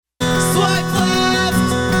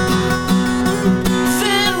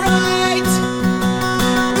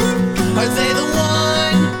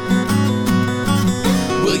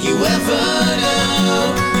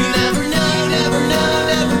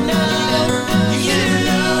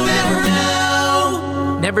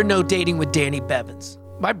Never Know Dating with Danny Bevins.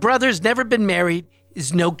 My brother's never been married,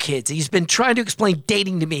 has no kids. He's been trying to explain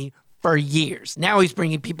dating to me for years. Now he's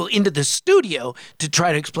bringing people into the studio to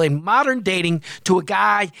try to explain modern dating to a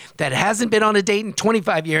guy that hasn't been on a date in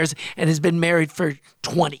 25 years and has been married for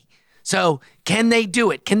 20. So can they do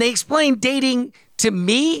it? Can they explain dating to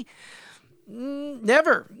me?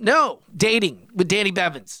 Never. No. Dating with Danny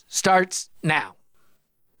Bevins starts now.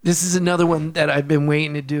 This is another one that I've been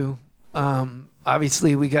waiting to do.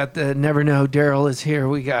 Obviously, we got the Never Know. Daryl is here.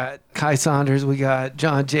 We got Kai Saunders. We got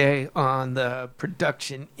John Jay on the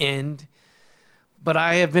production end. But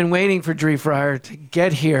I have been waiting for Dree Fryer to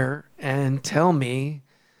get here and tell me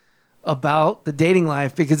about the dating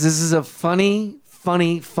life, because this is a funny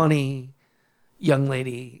young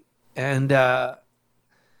lady. And I'm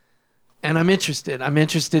interested. I'm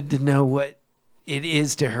interested to know what it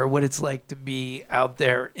is to her, what it's like to be out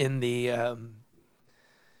there in the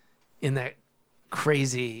in that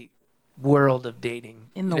crazy world of dating.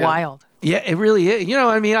 In the wild. Yeah, it really is. You know,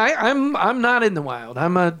 I mean, I'm not in the wild.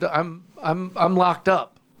 I'm locked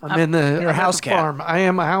up. I'm in the house cat. farm. I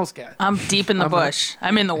am a house cat. I'm deep in the bush.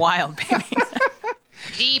 I'm in the wild, baby.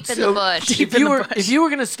 Deep in the bush. If you were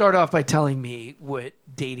going to start off by telling me what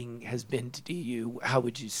dating has been to you, how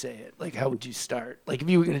would you say it? Like, how would you start? Like, if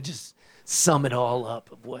you were going to just sum it all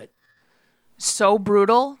up of what? So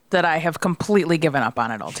brutal that I have completely given up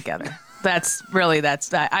on it altogether.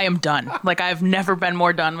 I am done. Like, I've never been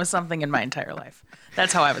more done with something in my entire life.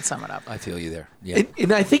 That's how I would sum it up. I feel you there. Yeah.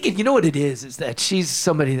 And I think, you know what it is that she's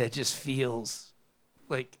somebody that just feels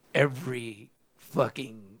like every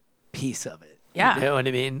fucking piece of it. Yeah. You know what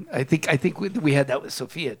I mean? I think we had that with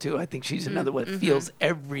Sophia too. I think she's another one that feels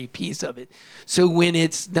every piece of it. So when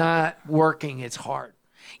it's not working, it's hard.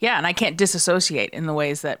 Yeah, and I can't disassociate in the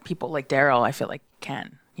ways that people like Daryl, I feel like,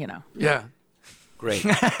 can, you know. Yeah. Great.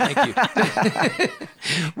 Thank you.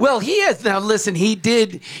 Well, he has. Now, listen, he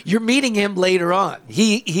did. You're meeting him later on.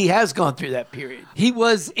 He has gone through that period. He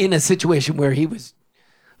was in a situation where he was,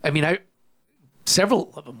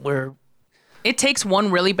 several of them where. It takes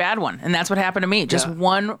one really bad one, and that's what happened to me. Just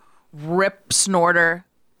one rip snorter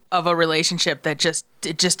of a relationship that just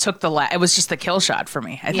took it was just the kill shot for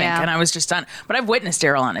me, I think. And I was just done. But I've witnessed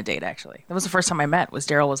Daryl on a date, actually. That was the first time I met, was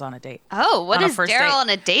Daryl was on a date. Oh, what is Daryl on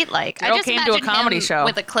a date like? Daryl I just came to a comedy him show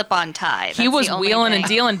with a clip-on tie. He was wheeling and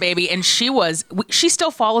dealing, baby, and she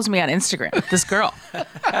still follows me on Instagram, this girl.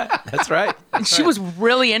 That's right. And she was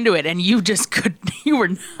really into it, and you just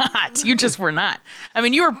were not. I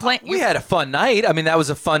mean, you were playing. We had a fun night. I mean, that was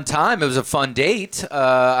a fun time. It was a fun date.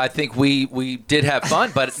 I think we did have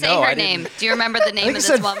fun, but say her name. Do you remember the name of this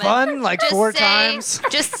woman? Fun like just 4 times.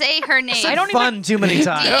 Just say her name. I don't fun too many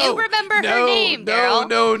times. Do you remember her name, Daryl?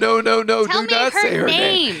 No. Tell Do me not say her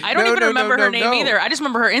name. I don't even remember her name either. I just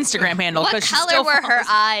remember her Instagram handle. What color were her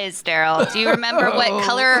eyes, Daryl? Do you remember what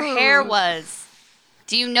color her hair was?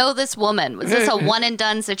 Do you know this woman? Was this a one and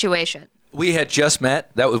done situation? We had just met.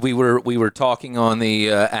 That was we were talking on the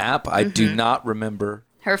app. I do not remember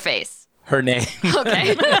her face. Her name.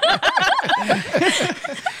 Okay.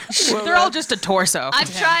 They're all just a torso. I'm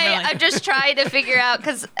just trying to figure out,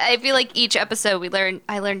 because I feel like each episode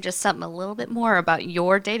I learned just something a little bit more about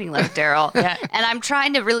your dating life, Daryl. Yeah. And I'm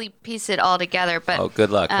trying to really piece it all together. But good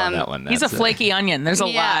luck on that one. He's a flaky onion. There's a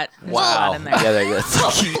lot. There's a lot in there. Yeah, there you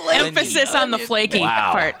go. Emphasis on the flaky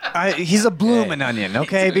part. He's a blooming onion,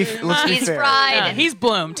 okay? Let's be he's fair. fried. Yeah, he's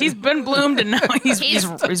bloomed. He's been bloomed, and now he's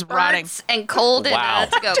rotting. And cold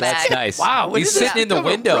and to go back. That's nice. Wow, he's sitting in the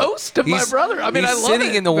window. Roast of my brother. I mean, he's I love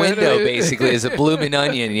sitting it. in the window basically as a blooming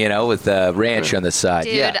onion, with ranch on the side.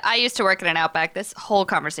 Dude, I used to work at an Outback. This whole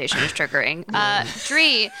conversation is triggering.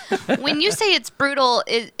 Dree, when you say it's brutal,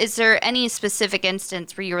 is there any specific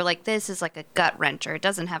instance where you were like, this is like a gut wrencher? It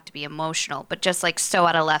doesn't have to be emotional, but just like so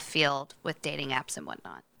out of left field with dating apps and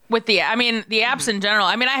whatnot. With the apps in general,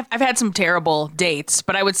 I've had some terrible dates,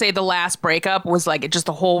 but I would say the last breakup was like just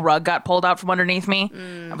the whole rug got pulled out from underneath me.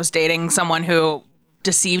 I was dating someone who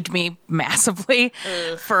deceived me massively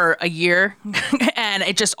for a year, and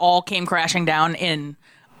it just all came crashing down in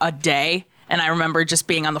a day. And I remember just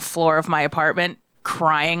being on the floor of my apartment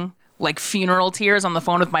crying, like funeral tears on the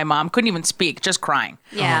phone with my mom. Couldn't even speak, just crying.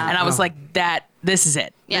 Yeah. And I was like, this is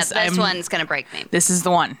it. Yeah, this one's going to break me. This is the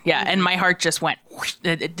one. Yeah. And my heart just went, whoosh.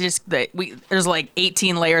 There's like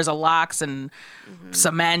 18 layers of locks and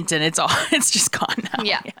cement, and it's just gone now.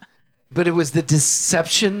 Yeah. But it was the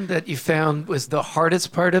deception that you found was the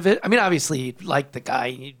hardest part of it. I mean, obviously, you liked the guy.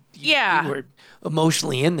 You were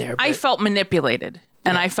emotionally in there. But I felt manipulated.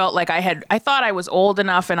 And I felt like I thought I was old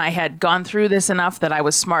enough and I had gone through this enough that I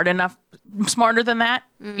was smarter than that,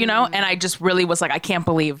 and I just really was like, I can't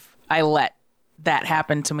believe I let that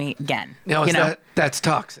happen to me again. Now, that's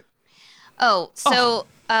toxic. Oh, so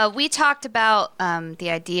we talked about the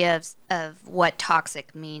idea of what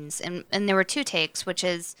toxic means, and there were two takes, which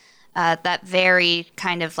is that very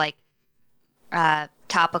kind of like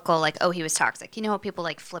topical, like, oh, he was toxic. You know how people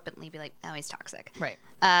like flippantly be like, oh, he's toxic. Right.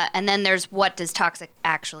 And then there's what does toxic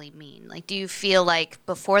actually mean? Like, do you feel like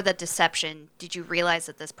before the deception, did you realize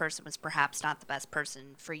that this person was perhaps not the best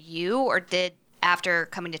person for you? Or did, after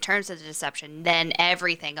coming to terms with the deception, then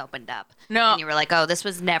everything opened up? No. And you were like, oh, this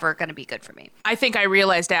was never going to be good for me. I think I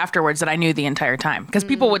realized afterwards that I knew the entire time, because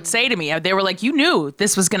people would say to me, they were like, you knew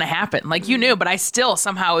this was going to happen. Like, you knew, but I still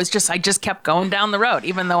somehow I just kept going down the road,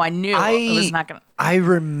 even though I knew it was not going to. I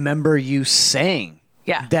remember you saying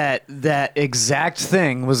that exact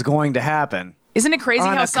thing was going to happen. Isn't it crazy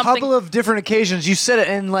On how a something. couple of different occasions, you said it,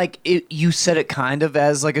 and like you said it kind of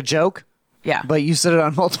as like a joke. Yeah. But you said it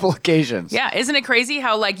on multiple occasions. Yeah, isn't it crazy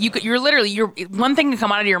how like you're literally one thing can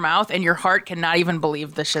come out of your mouth and your heart cannot even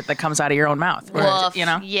believe the shit that comes out of your own mouth. Woof. You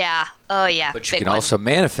know? Yeah. Oh, yeah. But you Big can one. also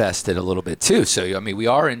manifest it a little bit too. So I mean, we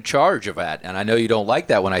are in charge of that, and I know you don't like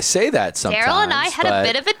that when I say that sometimes. Daryl and I had a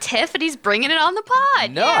bit of a tiff, and he's bringing it on the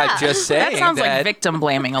pod. No, yeah. I'm just saying That sounds like victim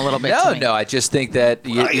blaming a little bit. to me. No, I just think that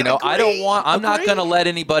you know I don't want. I'm not going to let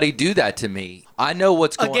anybody do that to me. I know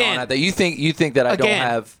what's going on out there. You think that I don't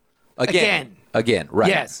have again, right?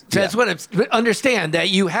 Yes, that's what I'm. Understand that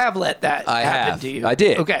you have let that happen to you. I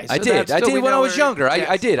did. Okay, so I did. that's still When I was where- younger. yes.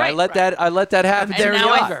 I did. I let Right. that happen. Very And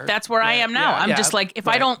now younger. that's where I am now. Yeah, I'm yeah. just like, if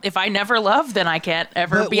Right. if I never love, then I can't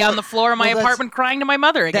ever But be on the floor of my that's- apartment crying to my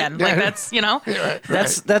mother again. Like that's,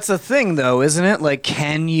 That's the thing, though, isn't it? Like,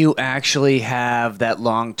 can you actually have that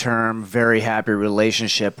long-term, very happy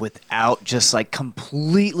relationship without just like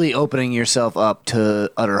completely opening yourself up to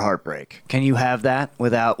utter heartbreak? Can you have that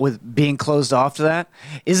with being closed off to that?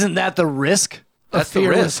 Isn't that the risk? That's the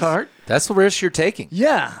fearless risk. heart. That's the risk you're taking.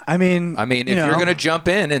 Yeah, I mean, if you're going to jump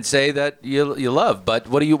in and say that you love, but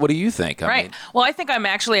what do you think? I right. mean, Well, I think I'm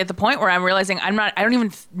actually at the point where I'm realizing I don't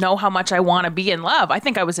even know how much I want to be in love. I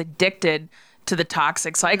think I was addicted to the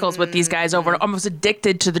toxic cycles with these guys over. I was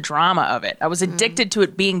addicted to the drama of it. I was addicted to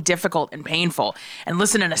it being difficult and painful and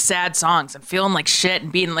listening to sad songs and feeling like shit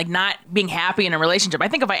and being like not being happy in a relationship. I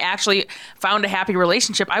think if I actually found a happy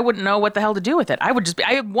relationship, I wouldn't know what the hell to do with it. I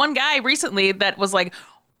had one guy recently that was like,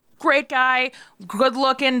 great guy, good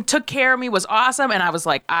looking, took care of me, was awesome. And I was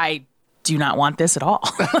like, I do not want this at all.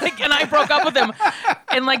 And I broke up with him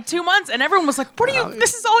in like 2 months, and everyone was like, what are you,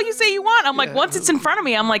 this is all you say you want. I'm like, once it's in front of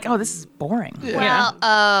me, I'm like, oh, this is boring.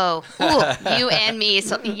 Well, you and me.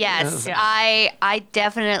 So yes, Yeah. I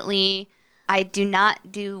definitely, I do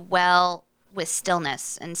not do well with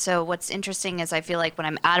stillness. And so what's interesting is I feel like when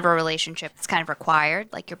I'm out of a relationship, it's kind of required.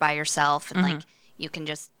 Like you're by yourself and like you can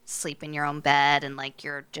just sleep in your own bed and like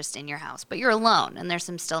you're just in your house, but you're alone and there's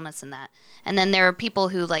some stillness in that. And then there are people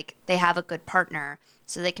who like they have a good partner,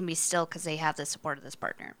 so they can be still because they have the support of this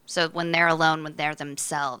partner. So when they're alone, when they're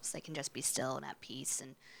themselves, they can just be still and at peace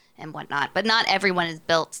and whatnot. But not everyone is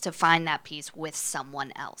built to find that peace with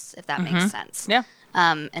someone else, if that makes sense. Yeah.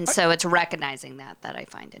 And so it's recognizing that I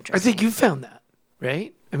find interesting. I think you found that,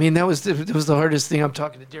 right? I mean, that was the hardest thing. I'm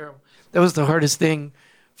talking to Daryl. That was the hardest thing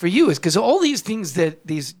for you, is because all these things that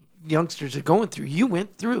these youngsters are going through, you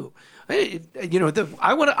went through. I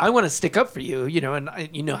want to stick up for you, and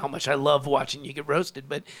you know how much I love watching you get roasted,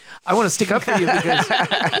 but I want to stick up for you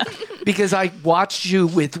because I watched you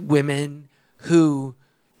with women who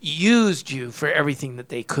used you for everything that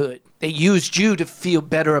they could. They used you to feel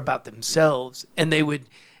better about themselves, and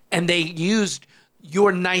they used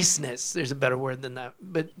your niceness. There's a better word than that,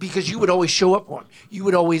 but because you would always show up for them, you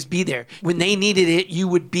would always be there when they needed it. You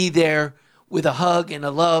would be there with a hug and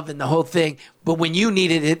a love and the whole thing. But when you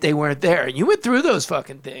needed it, they weren't there. And you went through those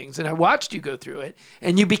fucking things, and I watched you go through it,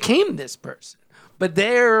 and you became this person. But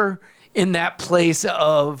they're in that place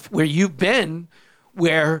of where you've been,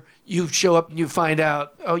 where you show up and you find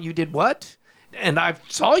out, oh, you did what? And I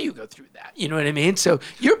saw you go through that. You know what I mean? So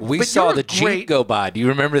we saw the Jeep go by. Do you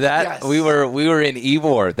remember that? Yes. We were in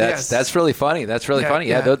Ybor. That's really funny. That's really funny.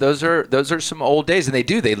 Yeah, those are some old days, and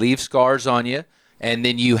they leave scars on you, and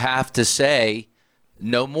then you have to say,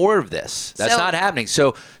 no more of this. That's not happening.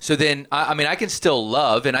 So then, I mean, I can still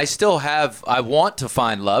love, and I want to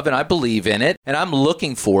find love, and I believe in it, and I'm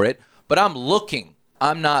looking for it, but I'm looking.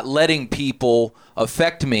 I'm not letting people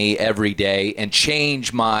affect me every day and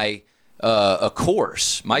change my a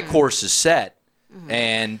course. My course is set,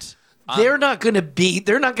 and they're not going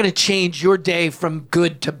to change your day from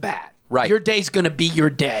good to bad. Right. Your day's going to be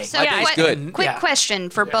your day. So My day's good. Quick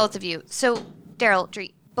question for both of you. So Daryl,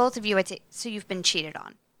 Dree, both of you, I'd say, so you've been cheated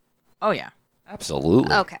on. Oh, yeah.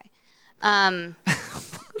 Absolutely. Okay.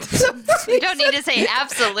 You don't need to say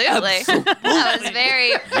absolutely. That was very.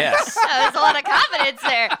 Yes. That was a lot of confidence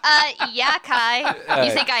there. Yeah, Kai.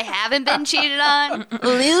 You think I haven't been cheated on?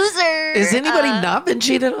 Loser. Has anybody not been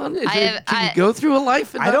cheated on? Can you go through a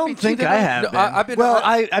life? And I not don't be think cheated I on? have. No, been. I've been- Well,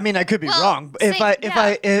 I mean, I could be Well, wrong.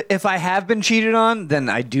 say- If I have been cheated on, then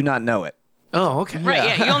I do not know it. Oh, okay. Right,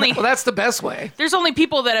 yeah, you only Well, that's the best way. there's only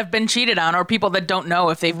people that have been cheated on or people that don't know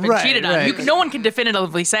if they've been Right, cheated on. right. No one can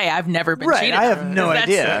definitively say I've never been Right, cheated I on. have no 'Cause that's-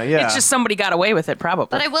 idea, yeah. It's just somebody got away with it probably.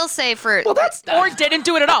 But I will say for. Well, that's or didn't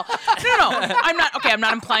do it at all. No. I'm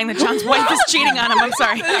not implying that John's wife is cheating on him. I'm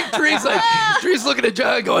sorry. Dre's looking at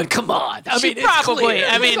John going, come on. I mean, it's Probably. clear.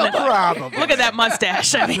 I mean, Probably. look at that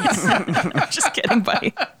mustache. I mean, just kidding,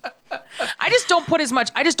 buddy. I just don't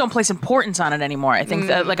place importance on it anymore. I think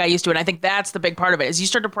that like I used to, and I think that's the big part of it is you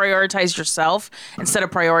start to prioritize yourself instead of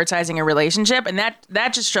prioritizing a relationship, and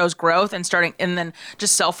that just shows growth and then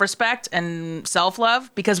just self-respect and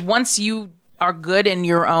self-love, because once you are good in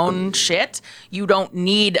your own shit, you don't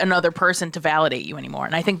need another person to validate you anymore.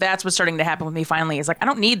 And I think that's what's starting to happen with me finally is like, I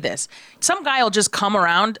don't need this. Some guy will just come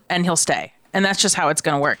around and he'll stay. And that's just how it's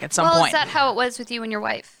going to work at some Well, point. is that how it was with you and your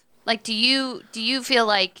wife? Like, do you feel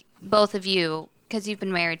like both of you, because you've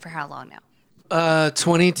been married for how long now?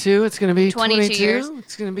 22. It's going to be 22 years.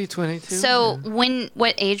 It's going to be 22. So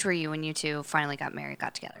what age were you when you two finally got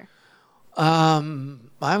together?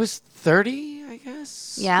 I was 30, I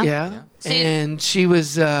guess. Yeah? Yeah. So you- And she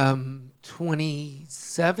was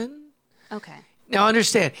 27. Okay. Now,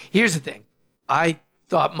 understand, here's the thing. I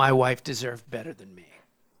thought my wife deserved better than me.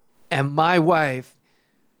 And my wife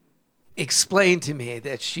explained to me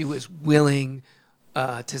that she was willing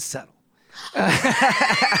to settle.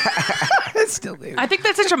 Still do. I think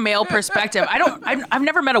that's such a male perspective. I've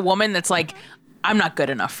never met a woman that's like, I'm not good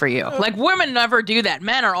enough for you. Like, women never do that.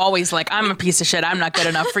 Men are always like, I'm a piece of shit. I'm not good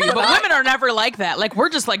enough for you. But women are never like that. Like, we're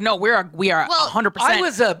just like, no, we are Well,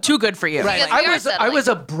 100% too good for you. Right. Because we are I settling. was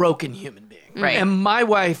a broken human being. Right. And my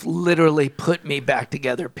wife literally put me back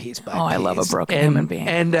together piece by piece. Oh, I love a broken And- human being.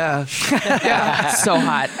 And yeah. So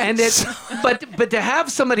hot. And it's but to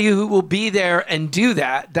have somebody who will be there and do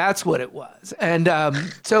that, that's what it was. And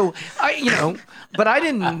so but I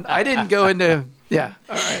didn't go into yeah.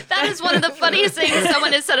 All right. That is one of the funniest things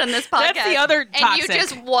someone has said on this podcast. That's the other And you toxic.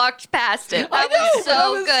 just walked past it. That was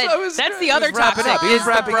so good. That's the other wrapping toxic. up. He's Is the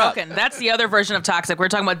wrapping up. broken. That's the other version of toxic. We're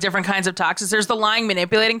talking about different kinds of toxic. There's the lying,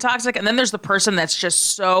 manipulating toxic, and then there's the person that's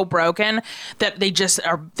just so broken that they just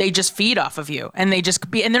feed off of you, and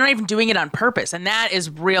and they're not even doing it on purpose. And that is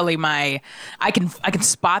really I can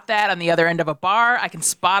spot that on the other end of a bar. I can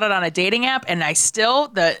spot it on a dating app, and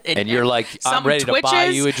And you're like, I'm something ready to buy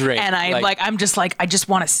twitches, you a drink. and I just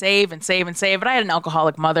want to save and save and save. But I had an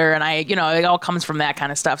alcoholic mother, and it all comes from that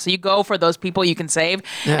kind of stuff. So you go for those people you can save.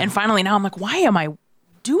 Yeah. And finally now I'm like, why am I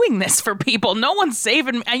doing this for people? No one's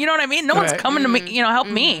saving, you know what I mean? No one's Right. coming to me, help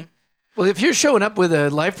me. Well, if you're showing up with a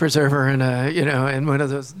life preserver and and one of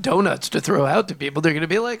those donuts to throw out to people, they're going to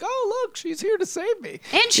be like, "Oh, look, she's here to save me."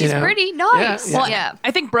 And she's pretty nice. Yeah, Well, Yeah.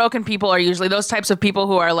 I think broken people are usually those types of people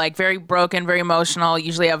who are like very broken, very emotional,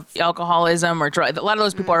 usually have alcoholism or drug. A lot of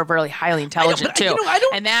those people are really highly intelligent but, too. I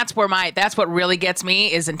don't- And that's what really gets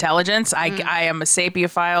me is intelligence. I am a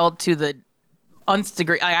sapiophile to the nth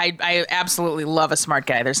degree. I absolutely love a smart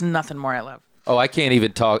guy. There's nothing more I love. Oh, I can't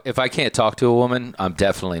even talk. If I can't talk to a woman, I'm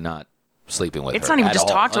definitely not sleeping with her. It's not even at just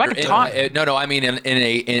all. talk to. I can talk. No. I mean,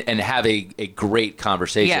 and have a great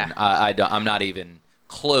conversation. Yeah. I'm not even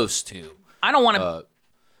close to I don't want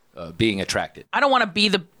to. being attracted. I don't want to be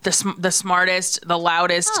the smartest, the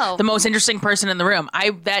loudest, Oh. the most interesting person in the room.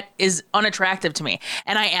 That is unattractive to me.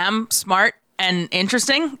 And I am smart and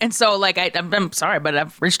interesting, and so like I'm sorry, but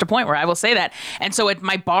I've reached a point where I will say that. And so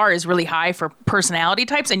my bar is really high for personality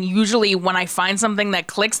types. And usually when I find something that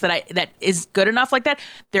clicks that is good enough like that,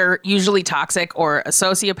 they're usually toxic or a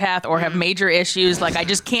sociopath or have major issues. Like I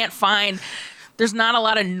just can't find. There's not a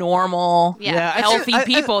lot of normal, Yeah. healthy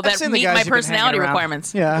people I've that seen the meet guys my you've been hanging personality around.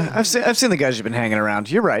 requirements. Yeah, I've seen the guys you've been hanging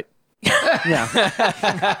around. You're right.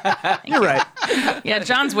 Yeah, you're right. Yeah,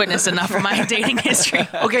 John's witnessed enough of my dating history.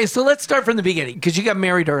 Okay, so let's start from the beginning because you got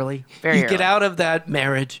married early. Very you get early. out of that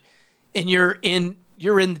marriage, and you're in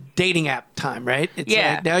dating app time, right? It's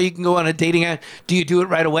Yeah. like now you can go on a dating app. Do you do it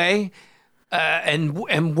right away?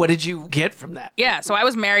 And what did you get from that? Yeah, so I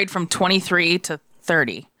was married from 23 to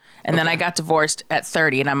 30. And then I got divorced at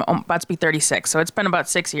 30, and I'm about to be 36. So it's been about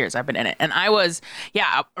 6 years I've been in it. And I was,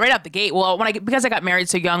 right out the gate. Well, because I got married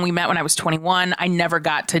so young, we met when I was 21. I never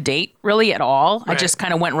got to date really at all. Right. I just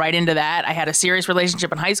kind of went right into that. I had a serious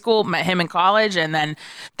relationship in high school, met him in college, and then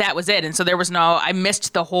that was it. And so I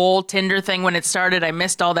missed the whole Tinder thing when it started. I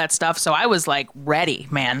missed all that stuff. So I was like ready,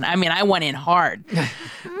 man. I mean, I went in hard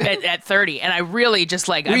at 30, and I really just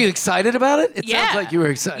like. Were you excited about it? It sounds like you were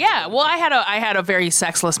excited. Yeah. Well, I had a very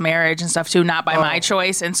sexless marriage and stuff too, not by my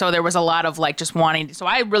choice. And so there was a lot of like just wanting. So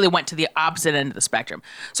I really went to the opposite end of the spectrum.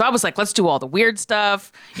 So I was like, let's do all the weird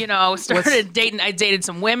stuff. Started dating. I dated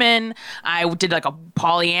some women. I did like a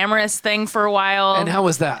polyamorous thing for a while. And how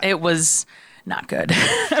was that? It was not good.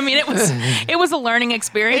 I mean, it was a learning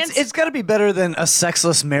experience. It's got to be better than a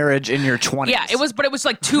sexless marriage in your 20s. Yeah, it was, but it was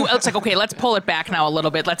like it's like, okay, let's pull it back now a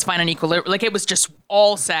little bit. Let's find an equilibrium. Like it was just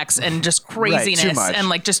all sex and just craziness and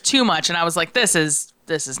like just too much. And I was like, this is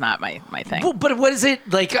not my thing. Well, but what is it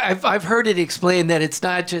like? I've heard it explained that it's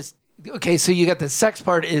not just okay. So you got the sex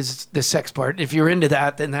part is the sex part. If you're into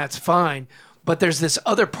that, then that's fine. But there's this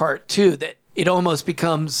other part too that it almost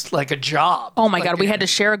becomes like a job. Oh my God, we had to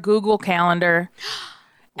share a Google Calendar.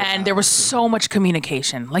 And there was so much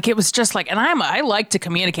communication. Like it was just like, and I like to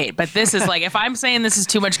communicate, but this is like, if I'm saying this is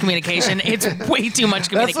too much communication, it's way too much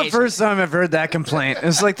communication. That's the first time I've heard that complaint.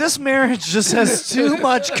 It's like, this marriage just has too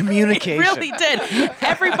much communication. It really did.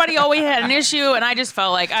 Everybody always had an issue, and I just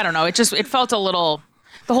felt like, I don't know, it felt a little,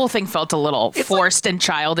 the whole thing felt a little forced and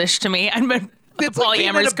childish to me. The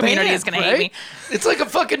polyamorous community is going to hate me. It's like a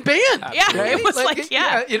fucking band. Yeah, right? it was like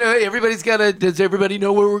everybody's got to, does everybody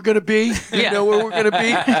know where we're going to be? You know where we're going to be?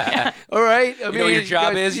 Yeah. All right. You know what your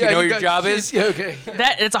job is? You know what your job is? Yeah, okay.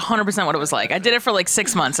 It's 100% what it was like. I did it for like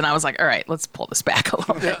 6 months, and I was like, all right, let's pull this back a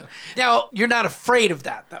little bit. Now, you're not afraid of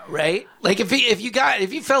that, though, right? Like, if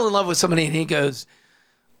you fell in love with somebody and he goes,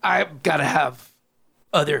 I've got to have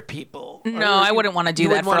other people. No, I wouldn't want to do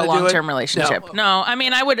that for a long-term relationship. No, I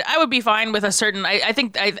mean, I would be fine with a certain. I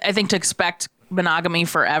think to expect monogamy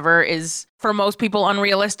forever is for most people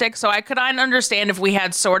unrealistic. So I could understand if we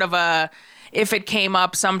had sort of if it came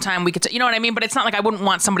up sometime we could, you know what I mean? But it's not like I wouldn't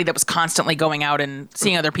want somebody that was constantly going out and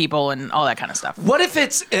seeing other people and all that kind of stuff. What if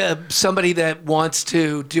it's somebody that wants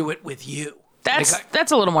to do it with you?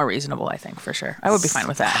 That's a little more reasonable, I think, for sure. I would be fine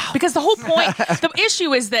with that. Because the whole point, the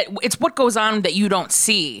issue is that it's what goes on that you don't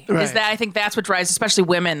see. Right. Is that I think that's what drives, especially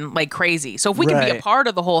women, like crazy. So if we can be a part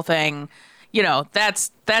of the whole thing,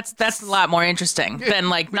 that's a lot more interesting than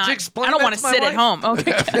like not. I don't want to sit at home.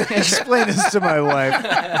 Okay. Explain this to my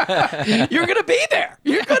wife. You're gonna be there.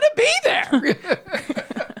 You're gonna be there.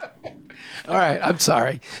 All right. I'm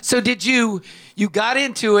sorry. So did you got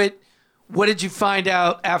into it? What did you find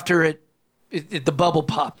out after the bubble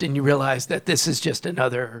popped and you realized that this is just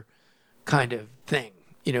another kind of thing?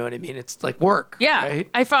 You know what I mean? It's like work. Yeah. Right?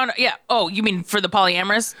 I found, yeah. Oh, you mean for the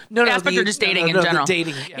polyamorous aspect or just dating in general? The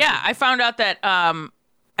dating. Yeah. I found out that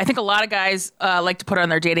I think a lot of guys like to put on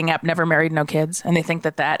their dating app, never married, no kids. And they think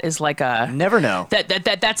that is like a... Never know.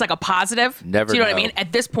 That's like a positive. Never Do you know know. what I mean?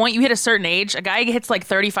 At this point, you hit a certain age, a guy hits like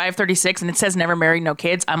 35, 36, and it says never married, no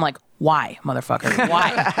kids. I'm like, why, motherfucker?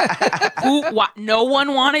 Why? Why? No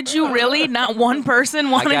one wanted you, really? Not one person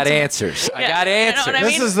wanted I got you? answers. Yeah. I got answers. You know what I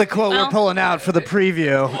mean? This is the quote we're pulling out for the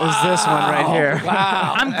preview. Is this one right here?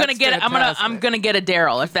 Wow. I'm gonna get a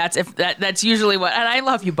Daryl if that's usually what. And I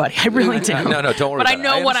love you, buddy. I really do. No, don't worry But I about it.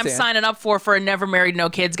 know I what I'm understand. signing up for a never married, no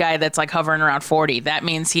kids guy that's like hovering around 40. That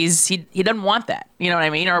means he doesn't want that. You know what I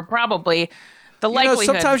mean? Or probably the likelihood.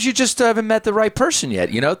 Sometimes you just haven't met the right person yet.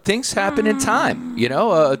 Things happen in time.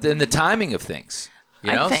 In the timing of things.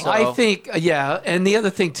 I think, yeah. And the other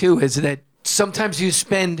thing, too, is that sometimes you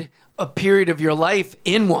spend a period of your life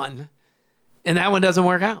in one, and that one doesn't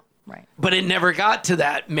work out. Right. But it never got to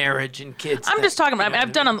that marriage and kids. I'm just talking about.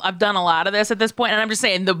 I've done a lot of this at this point, and I'm just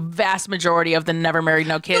saying the vast majority of the never married,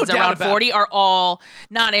 no kids around 40 are all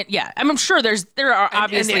not in. Yeah, I'm sure there are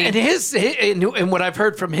obviously and what I've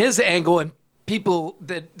heard from his angle and people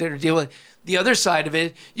that are dealing. The other side of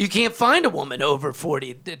it, you can't find a woman over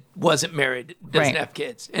 40 that wasn't married, doesn't have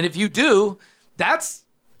kids. And if you do, that's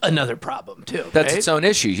another problem too. That's right? its own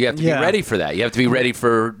issue. You have to be ready for that. You have to be ready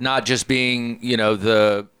for not just being,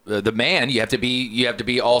 the man. You have to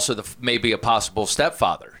be also maybe a possible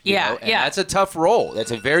stepfather. Yeah. That's a tough role.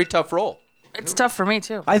 That's a very tough role. it's tough for me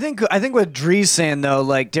too. I think what Dree's saying though,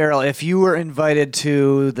 like Daryl, if you were invited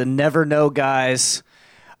to the Never Know guys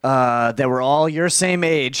that were all your same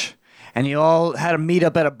age, and you all had a meet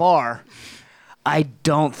up at a bar, I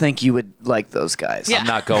don't think you would like those guys. Yeah. I'm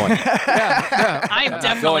not going. I'm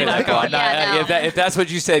definitely not going. Yeah, no. If that's what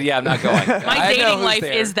you said, I'm not going. My dating life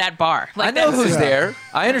is that bar. Like, I know that's- who's there.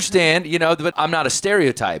 I understand, but I'm not a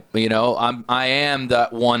stereotype. I am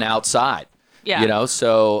that one outside. Yeah.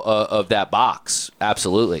 So of that box,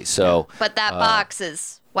 absolutely. So, But that box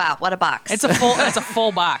is wow, what a box. It's a full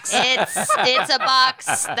box. It's a box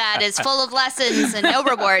that is full of lessons and no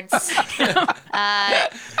rewards.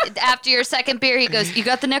 After your second beer, he goes, "You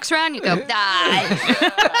got the next round?" You go,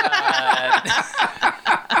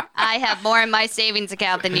 I have more in my savings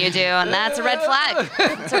account than you do, and that's a red flag.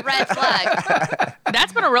 It's a red flag.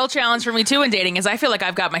 That's been a real challenge for me too in dating. Is I feel like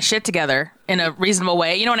I've got my shit together in a reasonable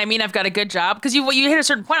way. You know what I mean? I've got a good job because you hit a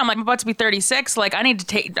certain point. I'm like, I'm about to be 36. Like, I need to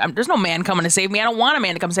take. There's no man coming to save me. I don't want a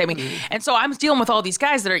man to come save me. And so I'm dealing with all these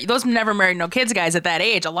guys that are those never married, no kids guys at that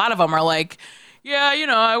age. A lot of them are like, yeah,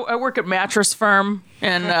 I work at mattress firm,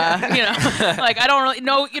 and like I don't really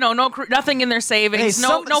know, nothing in their savings,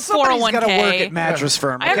 no 401k. Somebody's got to work at mattress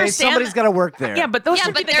firm. I Okay, understand somebody's that. got to work there. Yeah, but those Yeah,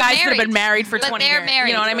 should but be the they're guys that have been married. married for But 20 they're years. married.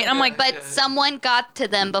 You know what I mean? I'm like, But someone got to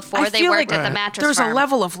them before I they feel worked like at the mattress there's firm. a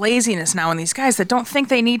level of laziness now in these guys that don't think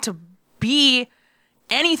they need to be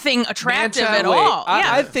anything attractive at all.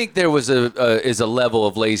 I think there was a level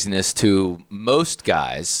of laziness to most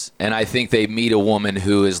guys, and I think they meet a woman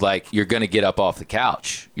who is like, you're going to get up off the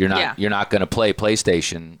couch. You're not going to play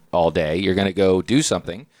PlayStation all day. You're going to go do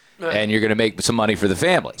something, and you're going to make some money for the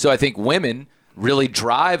family. So I think women really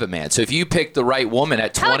drive a man. So if you pick the right woman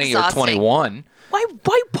at 20 or exhausting. 21. Why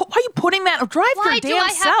are you putting that? Drive Why your do damn I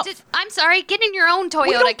self. have to? I'm sorry. Get in your own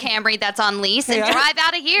Toyota Camry that's on lease and drive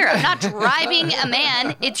out of here. I'm not driving a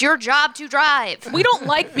man. It's your job to drive. We don't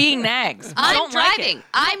like being nags. I I'm don't like driving. it.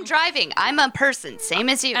 I'm driving. I'm a person, same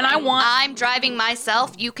as you. And I'm driving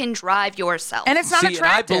myself. You can drive yourself. And it's not See,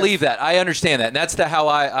 attractive. and I believe that. I understand that. And that's how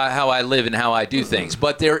I live and how I do things.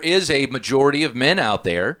 But there is a majority of men out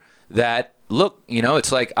there that look.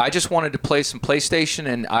 It's like I just wanted to play some PlayStation,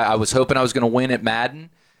 and I was hoping I was going to win at Madden.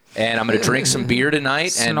 And I'm going to drink some beer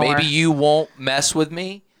tonight, and Snore. maybe you won't mess with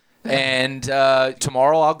me. And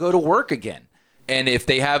tomorrow I'll go to work again. And if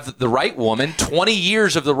they have the right woman, 20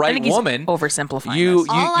 years of the I right think he's woman, oversimplifying you've this.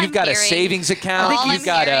 All I'm got a hearing- savings account. All You've I'm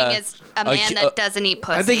got hearing is a man that doesn't eat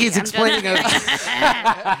pussy. I think he's I'm just- explaining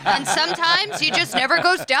And sometimes he just never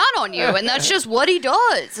goes down on you, and that's just what he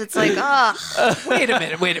does. It's like, Wait a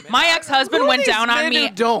minute. My ex-husband went down on me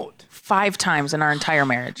Don't. 5 times in our entire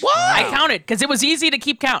marriage. What? I counted because it was easy to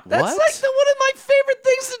keep count. That's What? like one of my favorite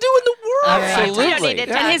things to do in the world. Absolutely.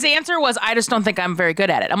 Yeah. And his answer was, I just don't think I'm very good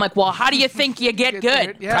at it. I'm like, well, how do you think you get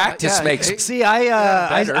good? Yeah, Practice yeah. makes See,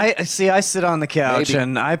 I better. sit on the couch Maybe.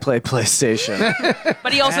 and I play PlayStation.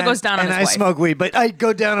 But he also goes down on and his I wife. smoke weed, but I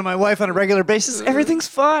go down on my wife on a regular basis. Everything's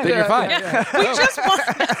fine. Then you're fine. We just want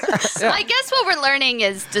I guess what we're learning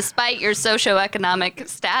is, despite your socioeconomic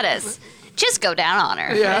status, just go down on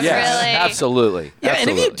her. Yeah. It's Yes, really, absolutely. Yeah, and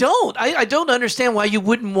if you Absolutely. don't, I don't understand why you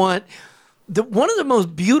wouldn't want. One of the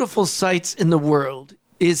most beautiful sights in the world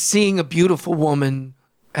is seeing a beautiful woman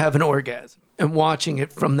have an orgasm and watching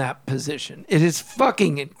it from that position. It is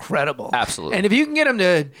fucking incredible. Absolutely. And if you can get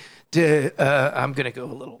them I'm gonna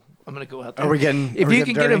go out there. Are we getting- If are we you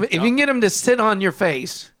can getting get them, dirty? if you can get them to sit on your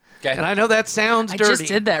face. Okay. And I know that sounds I dirty. just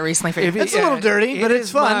did that recently for you. It's a little dirty, but it it's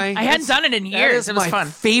is fun. I hadn't done it in That years. is It was my fun.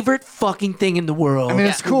 favorite fucking thing in the world. I mean,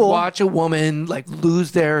 it's To cool. Watch a woman like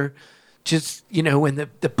lose their, just when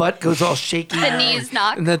the butt goes all shaky. The knees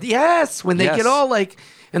knock. And when they Yes. get all like,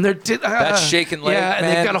 and they're That shaking leg, yeah, and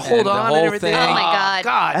man, they've got to hold and the on whole and everything. thing. Oh, my God.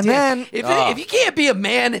 God! And damn. then- if you can't be a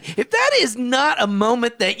man, if that is not a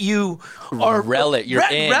moment that you are Relish, you're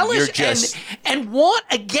in, relish you're just- and want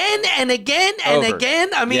again and again and Over. again.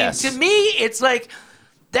 I mean, Yes. to me, it's like.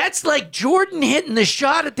 That's like Jordan hitting the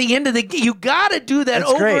shot at the end of the game. You got to do that That's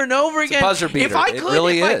over great. and over It's a again. buzzer beater. If I It could,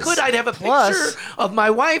 really is. I'd have a Plus- picture of my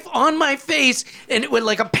wife on my face, and it would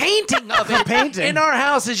like a painting of it painting. in our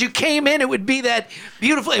house. As you came in, it would be that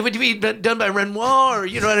beautiful. It would be done by Renoir, or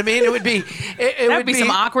you know what I mean. It would be. It That would would be some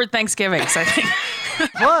awkward Thanksgivings, I think.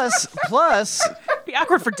 Plus, Be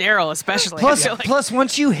awkward for Daryl, especially. I feel like. plus,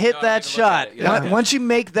 once you hit that shot, once you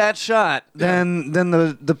make that shot, then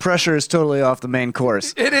the pressure is totally off the main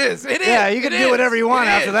course. It is. It is. Yeah, you can It do is. whatever you want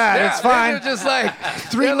It after is. that. Yeah, It's fine. You're just like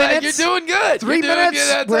 3 you're like, minutes? you're doing good. 3 You're doing minutes,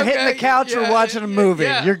 good. That's we're hitting the okay. couch, we're watching a movie.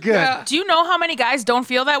 You're good. yeah. Do you know how many guys don't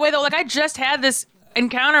feel that way, though? Like, I just had this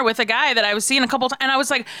encounter with a guy that I was seeing a couple times, and I was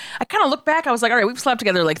like, I kind of looked back, I was like, all right, we've slept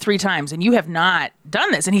together like 3 times, and you have not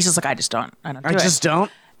done this. And he's just like, I don't do it. I just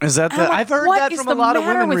don't. Is that And I'm like, I've heard what that is from the a lot of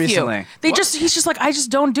matter women with you? recently. He's just like, I just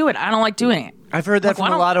don't do it. I don't like doing it. I've heard that Like, from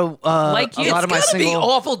why a lot of like a you? lot of my It's gotta be single.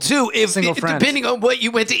 awful too, if single friends. depending on what you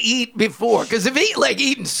went to eat before. Because if he like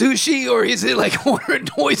eating sushi or is it like ordering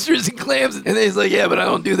oysters and clams, and then he's like, yeah, but I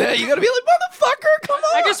don't do that. You gotta be like, motherfucker, come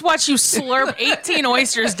on. I just watched you slurp 18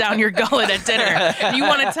 oysters down your gullet at dinner. And you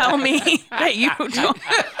want to tell me that you don't?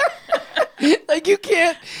 Like you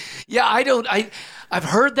can't. Yeah, I don't. I've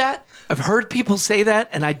heard that. I've heard people say that,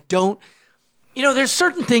 and I don't. You know, there's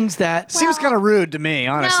certain things that Seems kind of rude to me,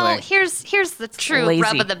 honestly. No, here's the true lazy.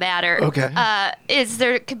 rub of the matter. Okay. Is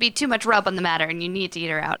there could be too much rub on the matter, and you need to eat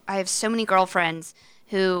her out. I have so many girlfriends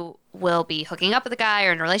who will be hooking up with a guy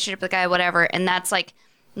or in a relationship with a guy, whatever, and that's like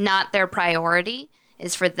not their priority.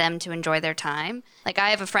 Is for them to enjoy their time. Like I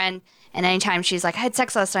have a friend, and anytime she's like, I had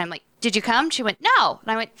sex last night, I'm like, did you come? She went, no. And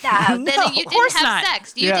I went, then you course didn't have not.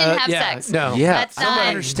 sex. You didn't have sex. No. Yeah, That's I don't not-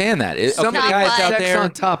 understand that. Some not guys fun. out sex there, on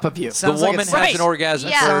top of you. the Sounds like woman it's- has Right. an orgasm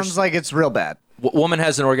Yeah. first. Sounds like it's real bad. Woman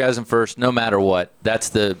has an orgasm first, no matter what. That's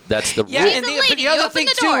the Yeah, rule. and a but lady. the You other open thing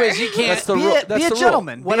the too door. is you can't. That's the Be rule. a, That's be a the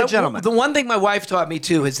gentleman. What Be a gentleman. The one thing my wife taught me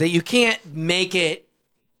too is that you can't make it.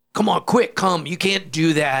 Come on, quick, come. You can't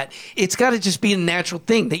do that. It's got to just be a natural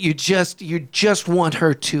thing that you just want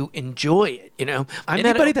her to enjoy it. You know,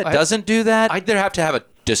 Anybody that doesn't do that, I- I'd either have to have a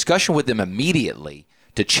discussion with them immediately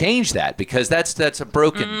to change that because that's a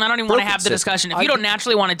broken. I don't even want to broken have the system. discussion. If you don't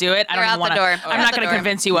naturally want to do it, I You're don't out even want the to. door. I'm You're not out the going to door.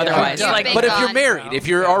 convince you otherwise. Yeah. Like, Big But if you're gone. married, if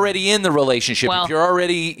you're already in the relationship, Well- if you're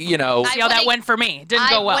already, see how that wouldn't- went for me. It didn't I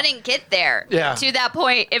go well. wouldn't get there Yeah. to that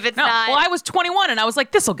point if it's No, not. well, I was 21 and I was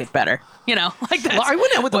like, this will get better. You know, like that. Well, I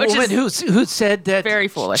went out with a woman who said that very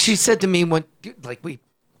foolish. She said to me when like we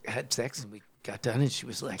had sex and we got done, and she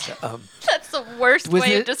was like, That's the worst Was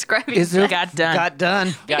way it- of describing is there- sex. got done. Got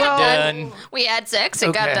done. got Got done. We had sex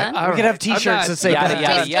and got Okay, done. all We could have right. T-shirts I'm not- that say Yada that.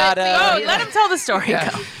 yada yada. Oh, let him tell the story.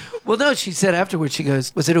 Yeah. Go. Well, no, she said afterwards, she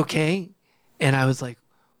goes, was it okay? And I was like,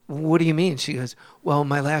 what do you mean? She goes, well,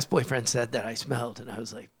 my last boyfriend said that I smelled. And I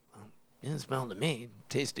was like, well, it didn't smell to me. It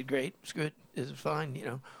tasted great. It was good. It was fine, you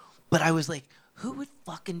know. But I was like, who would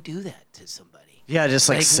fucking do that to somebody? Yeah, just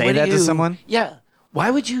like say what do that to you- someone. Yeah. Why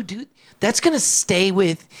would you do? That's gonna stay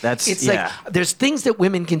with. That's- It's yeah. like there's things that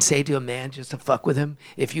women can say to a man just to fuck with him.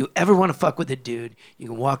 If you ever want to fuck with a dude, you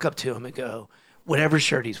can walk up to him and go, whatever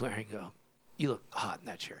shirt he's wearing, go, you look hot in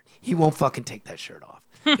that shirt. He won't fucking take that shirt off.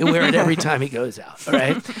 He'll wear it every time he goes out. All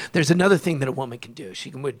right. There's another thing that a woman can do.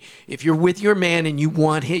 She can, if you're with your man and you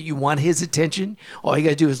want his attention, all you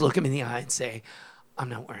gotta do is look him in the eye and say, I'm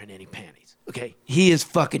not wearing any panties. Okay, he is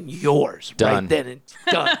fucking yours. Done. Right then and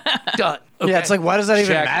done. Done. Okay? Yeah, it's like, why does that even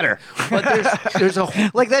Check. matter? But there's a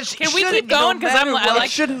Like that. Can we keep going? Because I it like.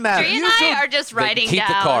 shouldn't matter. Dre and I are just writing Keep down.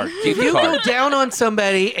 the card. Keep the you go card. down on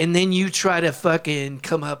somebody and then you try to fucking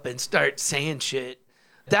come up and start saying shit.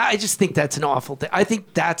 That I just think that's an awful thing. I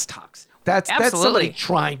think that's toxic. That's somebody Absolutely.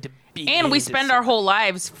 trying to be. And we into spend our something. whole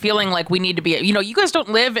lives feeling like we need to be. You know, you guys don't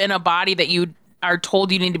live in a body that you are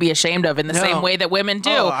told you need to be ashamed of in the No. same way that women do.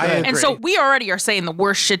 Oh, I and so agree. we already are saying the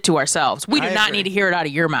worst shit to ourselves. We do I not agree. need to hear it out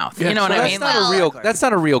of your mouth. Yeah, You know what so I That's mean? not Like, a real. That's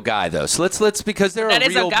not a real guy though. So let's because there That are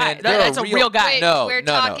is a real guy. men. there That's are a real guy. Wait, No, we're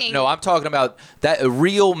no, talking- no. I'm talking about that.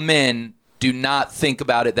 Real men do not think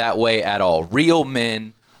about it that way at all. Real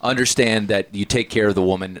men understand that you take care of the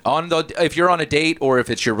woman if you're on a date or if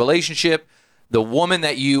it's your relationship. The woman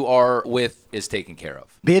that you are with is taken care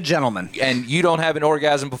of, Be a gentleman. and you don't have an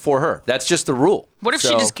orgasm before her. That's just the rule. what if she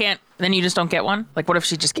So- just can't? Then you just don't get one. Like, what if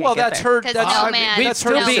she just can't? Well, get that's there? her. 'Cause That's no her. man- We'd That's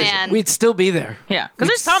still her no be. decision. man. We'd still be there. Yeah, because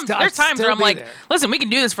there's times where I'm be like, there. listen, we can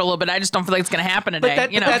do this for a little bit. I just don't feel like it's going to happen today.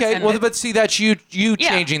 that- you know, but that's- Okay, and- well, but see, that's you Yeah.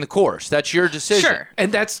 changing the course. That's your decision. sure.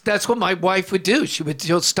 And that's what my wife would do.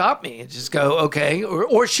 She'll stop me and just go, okay,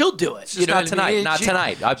 or she'll do it. Just not what I mean? tonight, not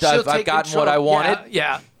tonight. I've she'll gotten take what control. I wanted.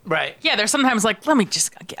 Yeah, right. Yeah, there's sometimes like, let me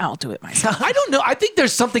just, I'll do it myself. I don't know. I think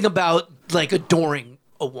there's something about like adoring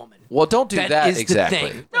a woman. Well, don't do that is the exactly.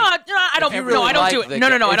 thing. No, I don't. If you No, really I don't like do it. the No,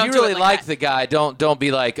 guy- I don't If do you really it like that. the guy, don't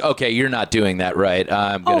be like, okay, you're not doing that right.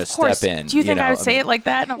 I'm Oh, gonna of course. step in. Do you think know, I would say mean- it like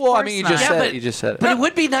that? Of Well, I course mean, you not. just Yeah, said but- it. You just said it. But it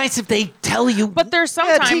would be nice if they tell you. But there's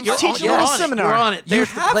sometimes teach a you're little on seminar. It. You're on it. You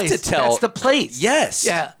There's the have place. to tell- That's the place. Yes.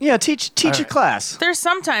 Yeah. Yeah, teach a right. class. there's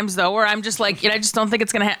sometimes though where I'm just like, I just don't think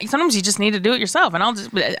it's gonna happen. Sometimes you just need to do it yourself, and I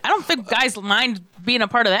don't think guys mind being a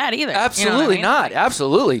part of that either. Absolutely you know what I mean? not.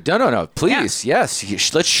 Absolutely. No. Please. Yes.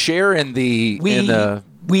 Let's share in the.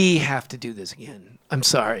 We have to do this again. I'm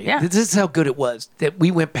sorry. Yeah. This is how good it was that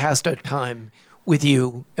we went past our time with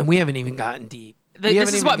you, and we haven't even gotten deep.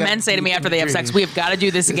 This is what men say to me after they have sex. We have got to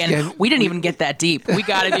do this again. We didn't even get that deep. We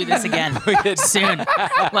got to do this again soon.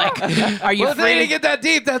 Like, are you Well, if they free? didn't get that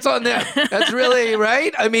deep, that's on them. That's really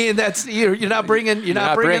right. I mean, that's you're not bringing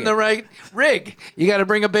the right rig. You got to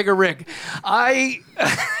bring a bigger rig.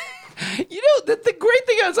 The great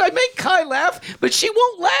thing is I make Kai laugh, but she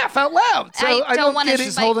won't laugh out loud. So I don't want to.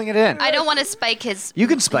 She's holding it in. I don't want to spike his. You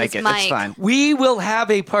can spike his it. mic. It's fine. We will have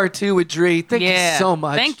a part 2 with Dree. Thank you so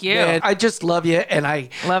much. Thank you. Man, I just love you, and I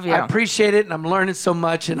love you. I appreciate it, and I'm learning so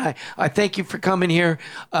much, and I thank you for coming here.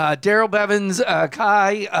 Daryl Bevins,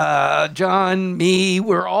 Kai, John, me,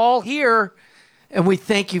 we're all here, and we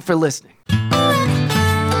thank you for listening.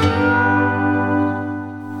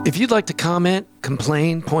 If you'd like to comment,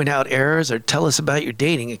 complain, point out errors, or tell us about your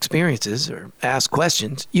dating experiences, or ask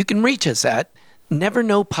questions, you can reach us at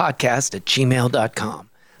neverknowpodcast@gmail.com.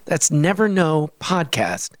 That's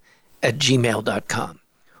neverknowpodcast@gmail.com.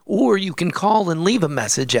 Or you can call and leave a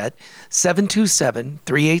message at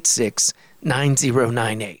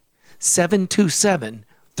 727-386-9098.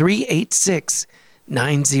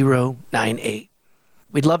 727-386-9098.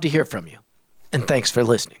 We'd love to hear from you. And thanks for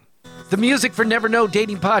listening. The music for Never Know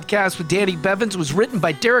Dating Podcast with Danny Bevins was written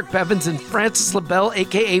by Derek Bevins and Francis LaBelle,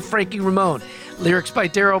 a.k.a. Frankie Ramone. Lyrics by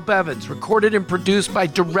Daryl Bevins. Recorded and produced by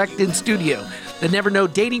Direct in Studio. The Never Know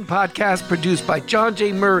Dating Podcast produced by John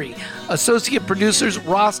J. Murray. Associate producers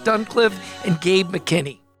Ross Duncliffe and Gabe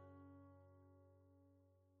McKinney.